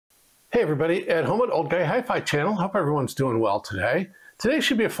Hey everybody, at home at Old Guy Hi-Fi channel. Hope everyone's doing well today. Today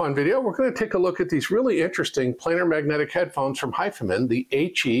should be a fun video. We're going to take a look at these really interesting planar magnetic headphones from Hifiman, the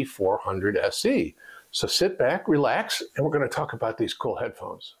HE400se. So sit back, relax, and we're going to talk about these cool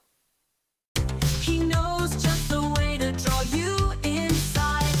headphones. He knows just the way to draw you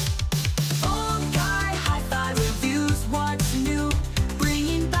inside. Old Guy Hi-Fi reviews what's new,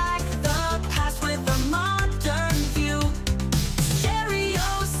 bringing back the past with a modern view.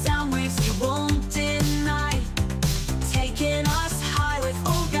 Stereo sound waves you won't deny, taking us high with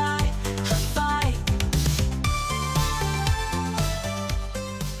Old Guy Hi-Fi.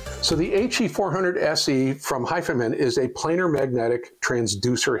 So the HE400se from Hifiman is a planar magnetic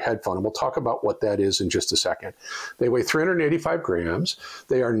transducer headphone, and we'll talk about what that is in just a second. They weigh 385 grams.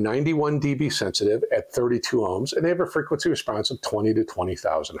 They are 91 dB sensitive at 32 ohms, and they have a frequency response of 20 to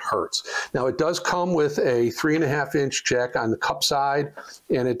 20,000 hertz. Now, it does come with a 3.5-inch jack on the cup side,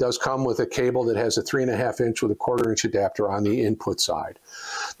 and it does come with a cable that has a 3.5-inch with a 1/4-inch adapter on the input side.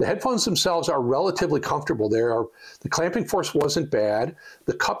 The headphones themselves are relatively comfortable. The clamping force wasn't bad.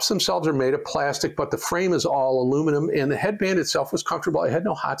 The cups themselves are made of plastic, but the frame is all aluminum, and the headband itself was comfortable. I had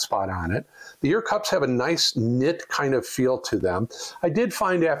no hot spot on it. The ear cups have a nice knit kind of feel to them. I did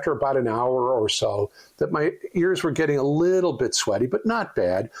find after about an hour or so that my ears were getting a little bit sweaty, but not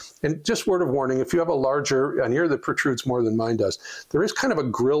bad. And just word of warning, if you have an ear that protrudes more than mine does, there is kind of a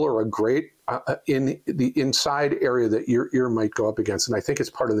grill or a grate in the inside area that your ear might go up against, and I think it's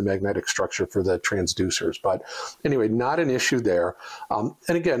part of the magnetic structure for the transducers. But anyway, not an issue there. And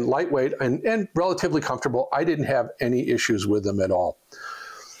again, lightweight and relatively comfortable. I didn't have any issues with them at all.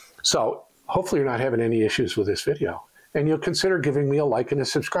 So hopefully you're not having any issues with this video, and you'll consider giving me a like and a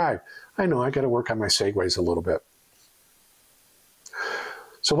subscribe. I know I got to work on my segues a little bit.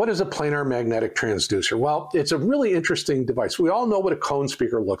 So what is a planar magnetic transducer? Well, it's a really interesting device. We all know what a cone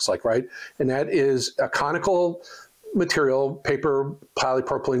speaker looks like, right? And that is a conical material, paper,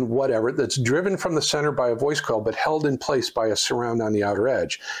 polypropylene, whatever, that's driven from the center by a voice coil, but held in place by a surround on the outer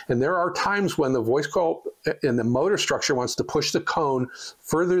edge. And there are times when the voice coil and the motor structure wants to push the cone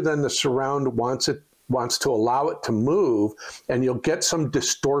further than the surround wants to allow it to move, and you'll get some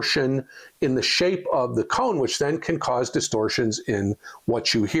distortion in the shape of the cone, which then can cause distortions in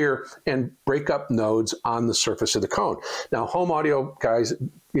what you hear and break up nodes on the surface of the cone. Now, home audio guys,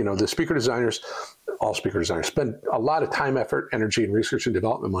 you know, the speaker designers, all speaker designers, spend a lot of time, effort, energy, and research and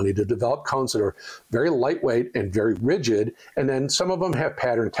development money to develop cones that are very lightweight and very rigid, and then some of them have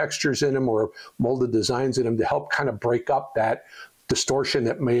pattern textures in them or molded designs in them to help kind of break up that distortion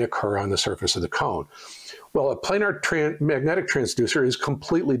that may occur on the surface of the cone. Well, a planar magnetic transducer is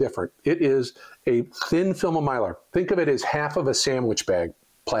completely different. It is a thin film of mylar. Think of it as half of a sandwich bag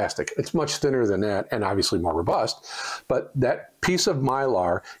plastic. It's much thinner than that and obviously more robust, but that piece of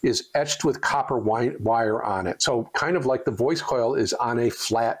mylar is etched with copper wire on it. So kind of like the voice coil is on a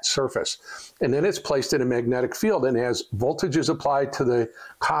flat surface. And then it's placed in a magnetic field, and as voltage is applied to the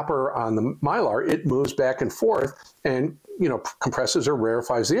copper on the mylar, it moves back and forth and, you know, compresses or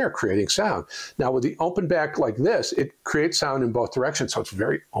rarefies the air, creating sound. Now with the open back like this, it creates sound in both directions, so it's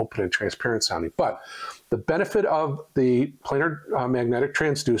very open and transparent sounding. But the benefit of the planar magnetic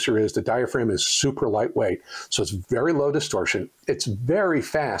transducer is the diaphragm is super lightweight, so it's very low distortion. It's very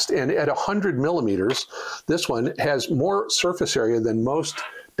fast, and at 100 millimeters, this one has more surface area than most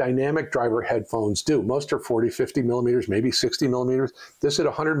dynamic driver headphones do. Most are 40, 50 millimeters, maybe 60 millimeters. This at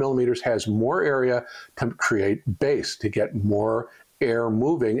 100 millimeters has more area to create bass, to get more air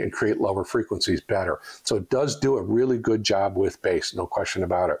moving and create lower frequencies better. So it does do a really good job with bass, no question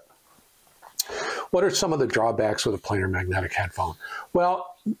about it. What are some of the drawbacks with a planar magnetic headphone? Well,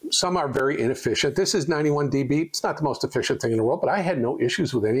 some are very inefficient. This is 91 dB. It's not the most efficient thing in the world, but I had no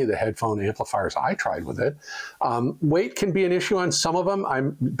issues with any of the headphone amplifiers I tried with it. Weight can be an issue on some of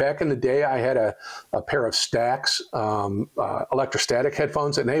them. Back in the day, I had a pair of Stax electrostatic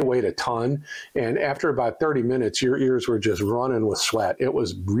headphones, and they weighed a ton. And after about 30 minutes, your ears were just running with sweat. It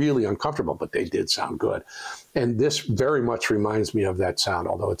was really uncomfortable, but they did sound good. And this very much reminds me of that sound,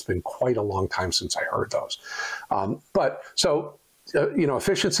 although it's been quite a long time since I heard those. You know,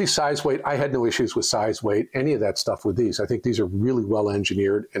 efficiency, size, weight, I had no issues with size, weight, any of that stuff with these. I think these are really well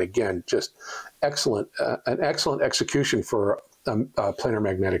engineered, and again, just excellent, an excellent execution for a planar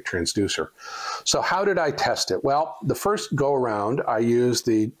magnetic transducer. So how did I test it? Well, the first go around, I used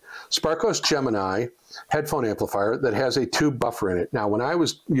the Sparkos Gemini headphone amplifier that has a tube buffer in it. Now, when I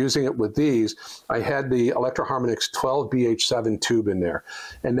was using it with these, I had the Electro Harmonix 12BH7 tube in there.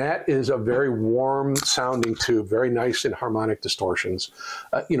 And that is a very warm sounding tube, very nice in harmonic distortions,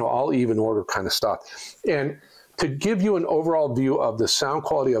 you know, all even order kind of stuff. And to give you an overall view of the sound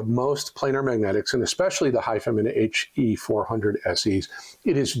quality of most planar magnetics, and especially the Hifiman HE400ses,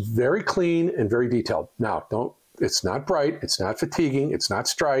 it is very clean and very detailed. Now, it's not bright, it's not fatiguing, it's not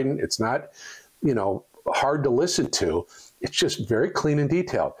strident, it's not, you know, hard to listen to. It's just very clean and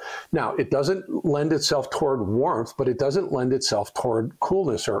detailed. Now, it doesn't lend itself toward warmth, but it doesn't lend itself toward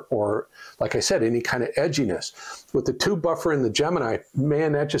coolness or like I said, any kind of edginess. With the tube buffer in the Gemini,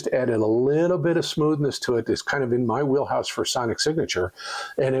 man, that just added a little bit of smoothness to it. It's kind of in my wheelhouse for sonic signature,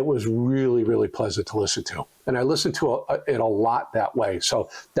 and it was really, really pleasant to listen to. And I listened to it a lot that way. So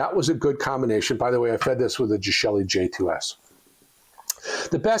that was a good combination. By the way, I fed this with a Gishelli J2S.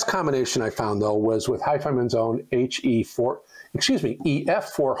 The best combination I found, though, was with Hifiman's own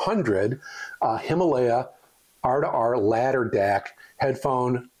EF400 Himalaya R2R ladder DAC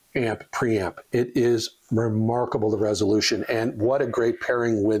headphone amp preamp. It is remarkable, the resolution, and what a great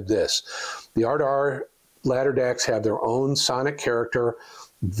pairing with this. The R2R ladder DACs have their own sonic character,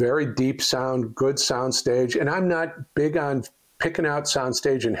 very deep sound, good sound stage, and I'm not big on picking out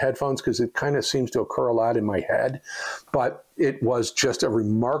soundstage in headphones because it kind of seems to occur a lot in my head, but it was just a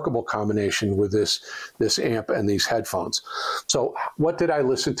remarkable combination with this amp and these headphones. So what did I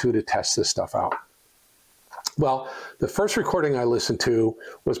listen to test this stuff out? Well, the first recording I listened to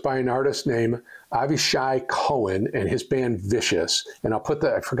was by an artist named Avishai Cohen and his band Vicious. And I'll put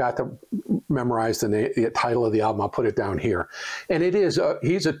I forgot to memorize the title of the album. I'll put it down here. And it is,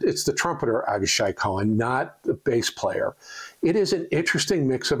 it's the trumpeter Avishai Cohen, not the bass player. It is an interesting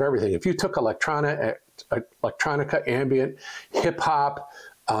mix of everything. If you took electronica, ambient, hip hop,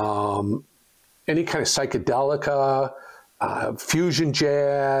 any kind of psychedelica, fusion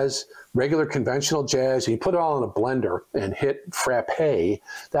jazz, regular conventional jazz, and you put it all in a blender and hit frappe,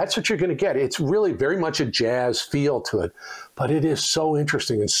 that's what you're going to get. It's really very much a jazz feel to it, but it is so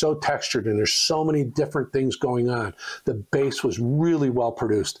interesting and so textured, and there's so many different things going on. The bass was really well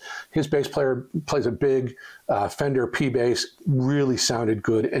produced. His bass player plays a big Fender P bass, really sounded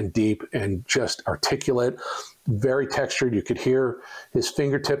good and deep and just articulate. Very textured. You could hear his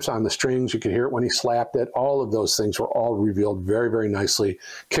fingertips on the strings. You could hear it when he slapped it. All of those things were all revealed very, very nicely.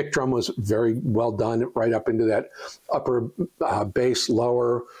 Kick drum was very well done, right up into that upper bass,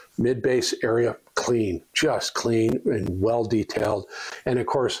 lower, mid bass area. Clean, just clean and well detailed. And of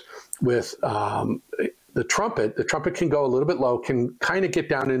course, with the trumpet can go a little bit low, can kind of get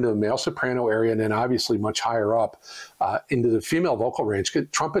down into the male soprano area, and then obviously much higher up into the female vocal range.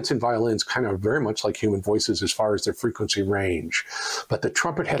 Trumpets and violins kind of very much like human voices as far as their frequency range. But the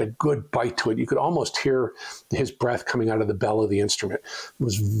trumpet had a good bite to it. You could almost hear his breath coming out of the bell of the instrument. It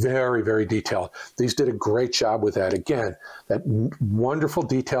was very, very detailed. These did a great job with that. Again, that wonderful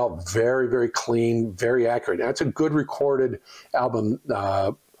detail, very, very clean, very accurate. That's a good recorded album,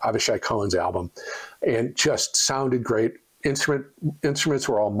 Avishai Cohen's album, and just sounded great. Instruments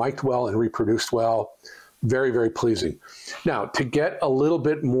were all mic'd well and reproduced well. Very, very pleasing. Now, to get a little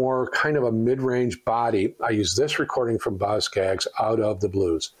bit more kind of a mid-range body, I use this recording from Boz Scaggs, Out of the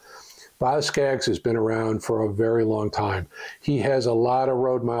Blues. Boz Scaggs has been around for a very long time. He has a lot of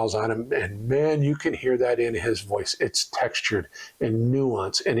road miles on him, and man, you can hear that in his voice. It's textured and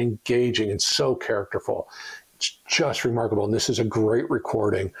nuanced and engaging and so characterful. It's just remarkable, and this is a great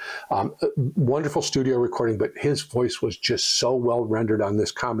recording. Wonderful studio recording, but his voice was just so well rendered on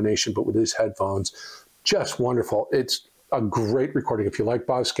this combination, but with his headphones, just wonderful. It's a great recording. If you like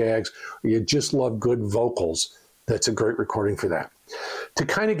Boz Scaggs, or you just love good vocals, that's a great recording for that. To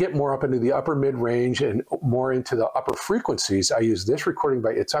kind of get more up into the upper mid-range and more into the upper frequencies, I use this recording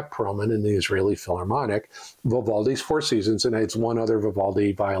by Itzhak Perlman in the Israeli Philharmonic, Vivaldi's Four Seasons, and it's one other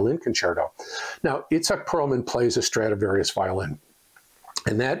Vivaldi violin concerto. Now, Itzhak Perlman plays a Stradivarius violin,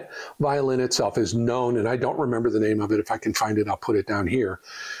 and that violin itself is known, and I don't remember the name of it. If I can find it, I'll put it down here.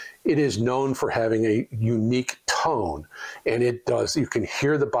 It is known for having a unique tone, and it does. You can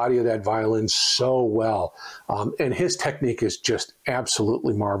hear the body of that violin so well, and his technique is just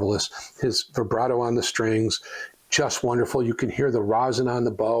absolutely marvelous. His vibrato on the strings, just wonderful. You can hear the rosin on the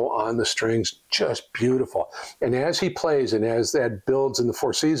bow, on the strings, just beautiful. And as he plays, and as that builds in the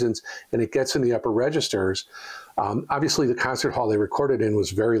Four Seasons, and it gets in the upper registers, obviously the concert hall they recorded in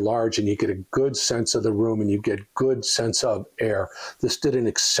was very large, and you get a good sense of the room and you get good sense of air. This did an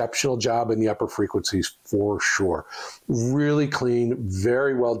exceptional job in the upper frequencies for sure. Really clean,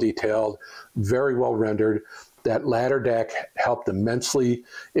 very well detailed, very well rendered. That ladder DAC helped immensely.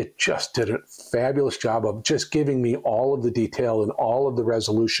 It just did a fabulous job of just giving me all of the detail and all of the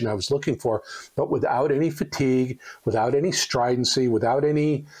resolution I was looking for, but without any fatigue, without any stridency, without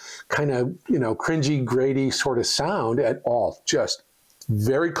any kind of, cringy, grady sort of sound at all. Just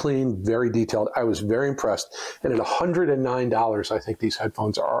Very clean, very detailed. I was very impressed. And at $109, I think these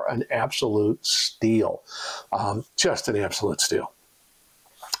headphones are an absolute steal. Just an absolute steal.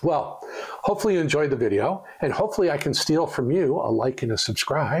 Well, hopefully you enjoyed the video, and hopefully I can steal from you a like and a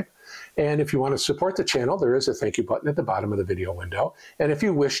subscribe. And if you want to support the channel, there is a thank you button at the bottom of the video window. And if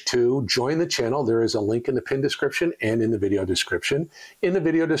you wish to join the channel, there is a link in the pinned description and in the video description. In the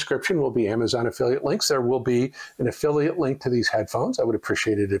video description will be Amazon affiliate links. There will be an affiliate link to these headphones. I would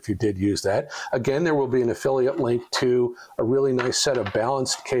appreciate it if you did use that. Again, there will be an affiliate link to a really nice set of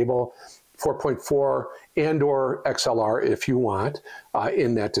balanced cable, 4.4 and or XLR if you want,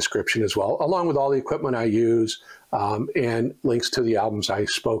 in that description as well, along with all the equipment I use and links to the albums I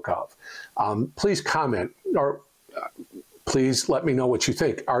spoke of. Please comment, or please let me know what you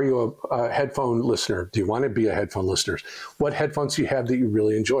think. Are you a headphone listener? Do you want to be a headphone listener? What headphones do you have that you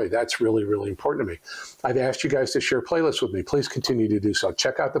really enjoy? That's really, really important to me. I've asked you guys to share playlists with me. Please continue to do so.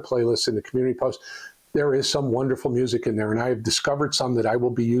 Check out the playlists in the community post. There is some wonderful music in there, and I have discovered some that I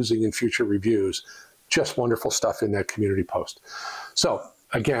will be using in future reviews. Just wonderful stuff in that community post. So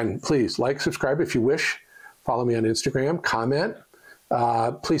again, please like, subscribe if you wish. Follow me on Instagram, comment.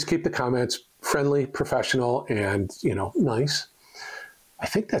 Please keep the comments friendly, professional, and, you know, nice. I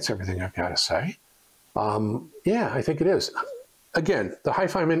think that's everything I've got to say. Yeah, I think it is. Again, the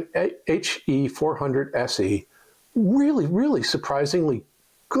Hifiman HE400se, really, really surprisingly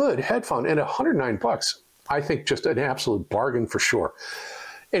good headphone, and $109. I think just an absolute bargain for sure.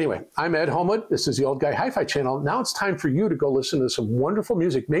 Anyway, I'm Ed Homewood. This is the Old Guy Hi-Fi channel. Now it's time for you to go listen to some wonderful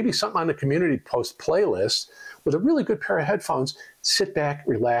music, maybe something on the community post playlist with a really good pair of headphones. Sit back,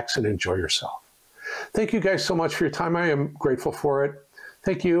 relax, and enjoy yourself. Thank you guys so much for your time. I am grateful for it.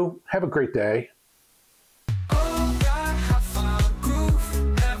 Thank you. Have a great day.